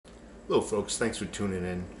Hello folks, thanks for tuning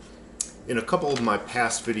in. In a couple of my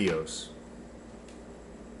past videos,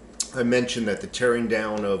 I mentioned that the tearing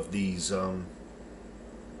down of these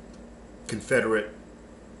Confederate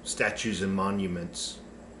statues and monuments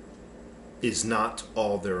is not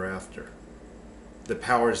all they're after. The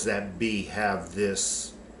powers that be have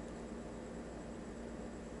this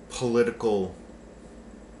political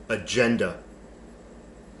agenda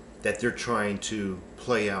that they're trying to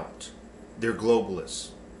play out. They're globalists,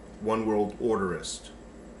 one world orderist.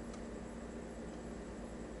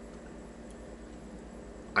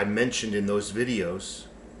 I mentioned in those videos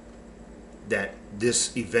that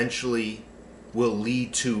this eventually will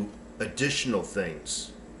lead to additional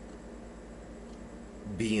things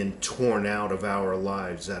being torn out of our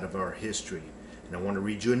lives, out of our history. And I want to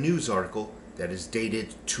read you a news article that is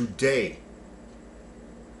dated today.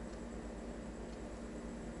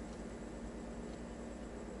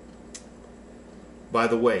 By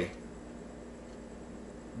the way,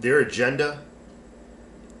 their agenda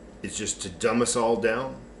is just to dumb us all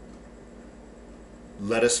down,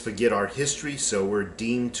 let us forget our history so we're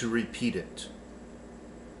deemed to repeat it,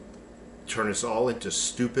 turn us all into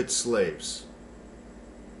stupid slaves.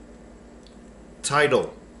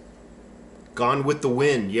 Title, Gone with the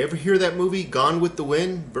Wind. You ever hear that movie, Gone with the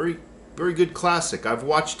Wind? Very, very good classic. I've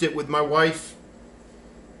watched it with my wife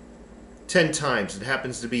 10 times. It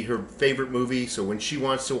happens to be her favorite movie, so when she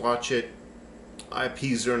wants to watch it, I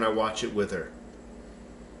appease her and I watch it with her.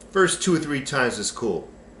 First 2 or 3 times is cool.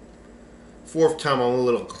 4th time I'm a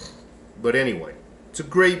little... But anyway, it's a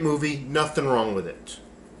great movie, nothing wrong with it.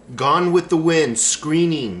 Gone with the Wind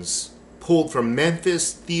screenings pulled from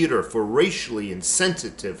Memphis Theater for racially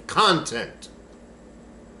insensitive content.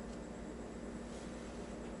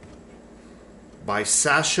 By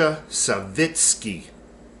Sasha Savitsky.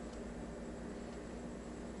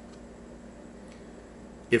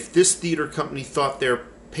 If this theater company thought their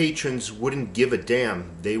patrons wouldn't give a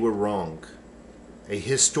damn, they were wrong. A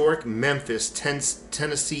historic Memphis,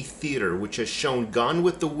 Tennessee theater which has shown Gone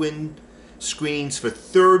with the Wind screenings for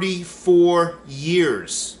 34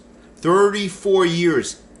 years. 34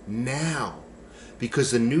 years now,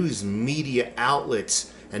 because the news media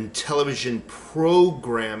outlets and television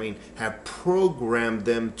programming have programmed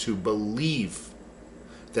them to believe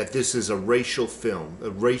that this is a racial film, a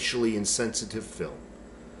racially insensitive film.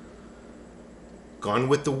 Gone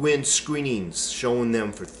with the Wind screenings, showing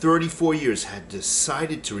them for 34 years, had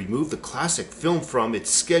decided to remove the classic film from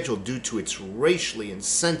its schedule due to its racially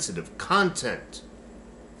insensitive content.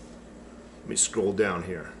 Let me scroll down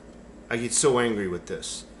here. I get so angry with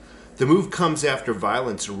this. The move comes after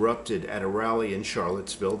violence erupted at a rally in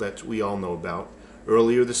Charlottesville that we all know about.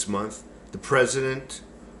 Earlier this month, the president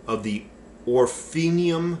of the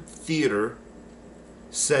Orpheum Theater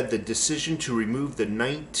said the decision to remove the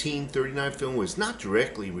 1939 film was not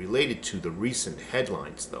directly related to the recent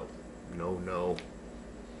headlines, though. No.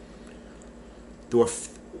 The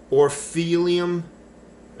Orpheum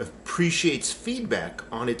appreciates feedback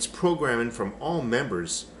on its programming from all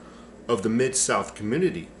members of the Mid-South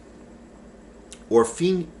community.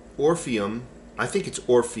 Orpheum, I think it's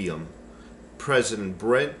Orpheum, President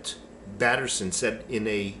Brent Batterson said in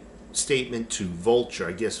a statement to Vulture,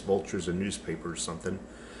 I guess Vulture's a newspaper or something,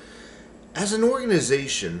 as an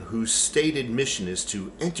organization whose stated mission is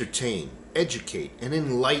to entertain, educate, and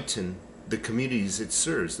enlighten the communities it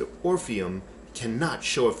serves, the Orpheum cannot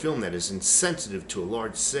show a film that is insensitive to a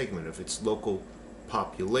large segment of its local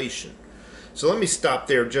population. So let me stop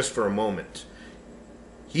there just for a moment.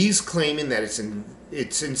 He's claiming that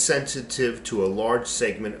it's insensitive to a large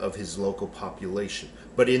segment of his local population.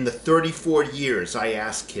 But in the 34 years, I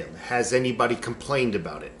ask him, has anybody complained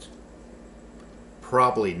about it?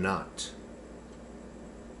 Probably not.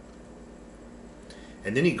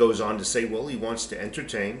 And then he goes on to say, well, he wants to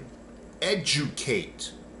entertain,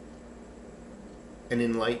 educate, and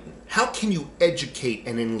enlighten. How can you educate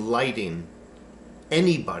and enlighten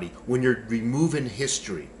anybody when you're removing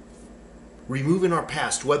history, removing our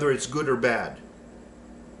past, whether it's good or bad?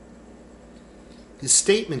 His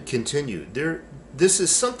statement continued, this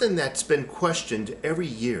is something that's been questioned every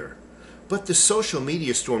year, but the social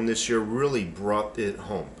media storm this year really brought it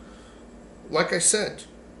home. Like I said,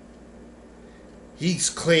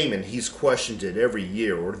 he's claiming he's questioned it every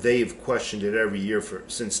year, or they've questioned it every year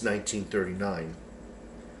since 1939.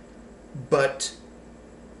 But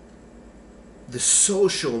the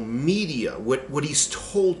social media, what he's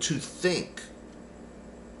told to think.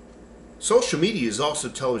 Social media is also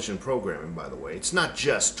television programming, by the way. It's not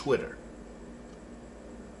just Twitter.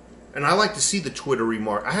 And I like to see the Twitter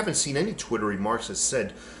remark. I haven't seen any Twitter remarks that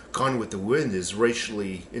said Gone with the Wind is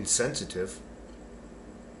racially insensitive.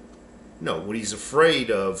 No, what he's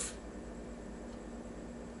afraid of,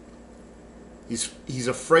 he's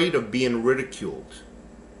afraid of being ridiculed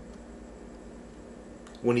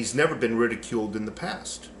when he's never been ridiculed in the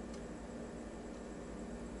past.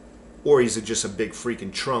 Or he's just a big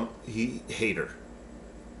freaking Trump hater.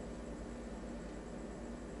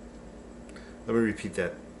 Let me repeat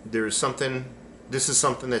that. This is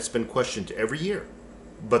something that's been questioned every year,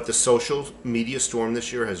 but the social media storm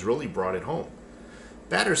this year has really brought it home.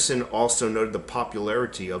 Batterson also noted the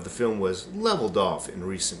popularity of the film was leveled off in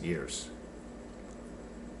recent years.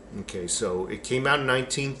 Okay, so it came out in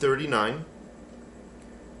 1939,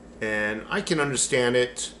 and I can understand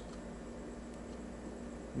it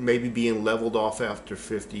maybe being leveled off after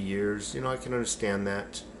 50 years. I can understand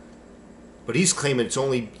that. But he's claiming it's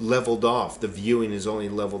only leveled off. The viewing is only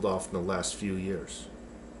leveled off in the last few years.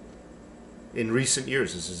 In recent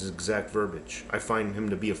years, this is his exact verbiage. I find him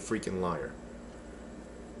to be a freaking liar.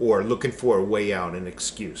 Or looking for a way out, an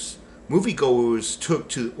excuse. Moviegoers took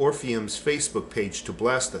to Orpheum's Facebook page to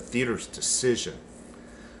blast the theater's decision.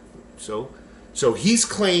 So he's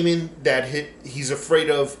claiming that he's afraid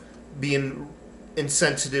of being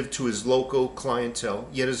insensitive to his local clientele,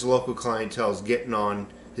 yet his local clientele is getting on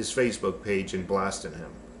his Facebook page and blasting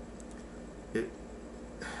him.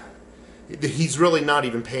 He's really not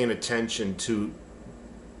even paying attention to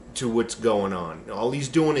what's going on. All he's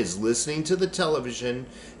doing is listening to the television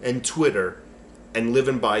and Twitter and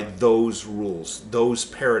living by those rules, those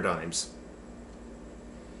paradigms.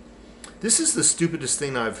 This is the stupidest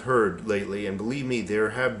thing I've heard lately, and believe me,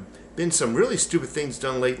 there have been some really stupid things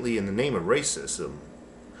done lately in the name of racism.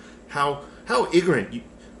 How ignorant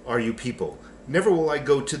are you people? Never will I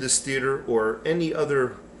go to this theater or any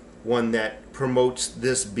other one that promotes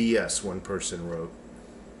this BS, one person wrote.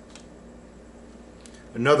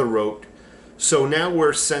 Another wrote, so now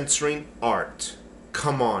we're censoring art.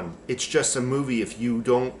 Come on, it's just a movie. If you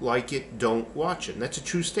don't like it, don't watch it. And that's a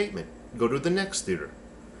true statement. Go to the next theater.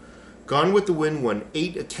 Gone with the Wind won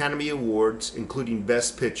 8 Academy Awards, including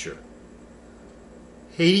Best Picture.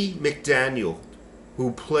 Hattie McDaniel,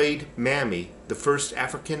 who played Mammy, the first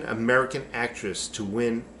African-American actress to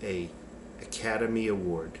win an Academy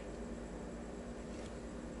Award.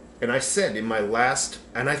 And I said in my last,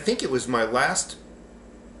 and I think it was my last,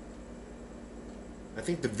 I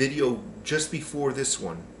think the video just before this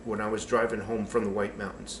one, when I was driving home from the White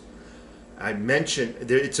Mountains, I mentioned,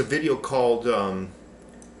 it's a video called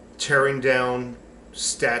Tearing Down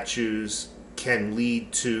Statues Can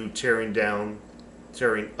Lead to Tearing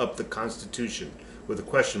Up the Constitution, with a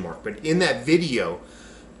question mark. But in that video,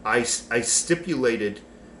 I stipulated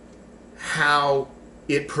how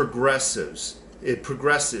it progresses. They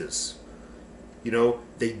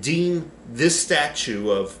deem this statue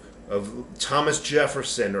of Thomas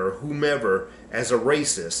Jefferson or whomever as a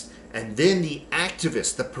racist, and then the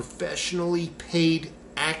activists, the professionally paid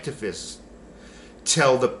activists,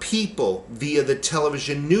 tell the people via the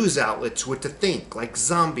television news outlets what to think, like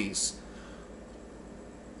zombies.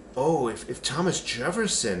 Oh, if Thomas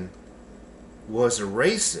Jefferson was a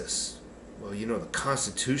racist, well, the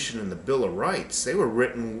Constitution and the Bill of Rights, they were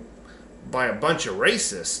written by a bunch of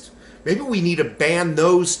racists. Maybe we need to ban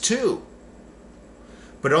those too.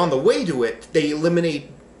 But on the way to it, they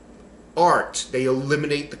eliminate art, they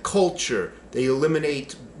eliminate the culture, they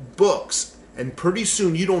eliminate books, and pretty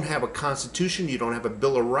soon you don't have a Constitution, you don't have a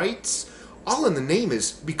Bill of Rights, all in the name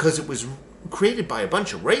is because it was created by a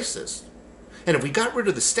bunch of racists. And if we got rid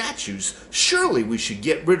of the statues, surely we should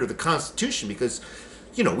get rid of the Constitution, because,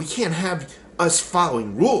 we can't have us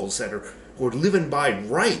following rules that are, or living by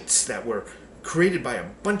rights that were created by a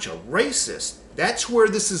bunch of racists. That's where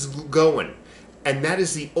this is going. And that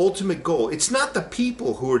is the ultimate goal. It's not the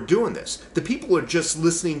people who are doing this. The people are just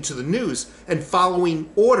listening to the news and following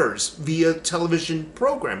orders via television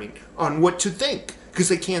programming on what to think, because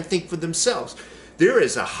they can't think for themselves. There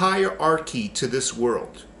is a hierarchy to this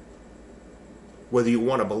world. Whether you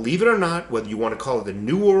want to believe it or not, whether you want to call it the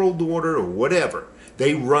New World Order or whatever,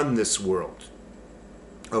 they run this world.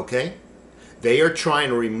 Okay? They are trying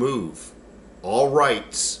to remove all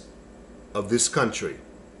rights of this country,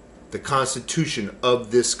 the Constitution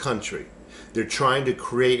of this country. They're trying to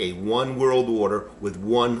create a one world order with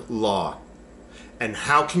one law. And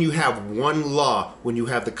how can you have one law when you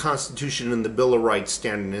have the Constitution and the Bill of Rights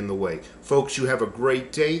standing in the way? Folks, you have a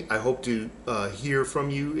great day. I hope to hear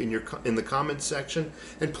from you in the comments section.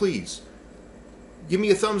 And please, give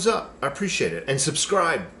me a thumbs up. I appreciate it. And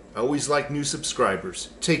subscribe. I always like new subscribers.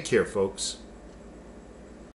 Take care, folks.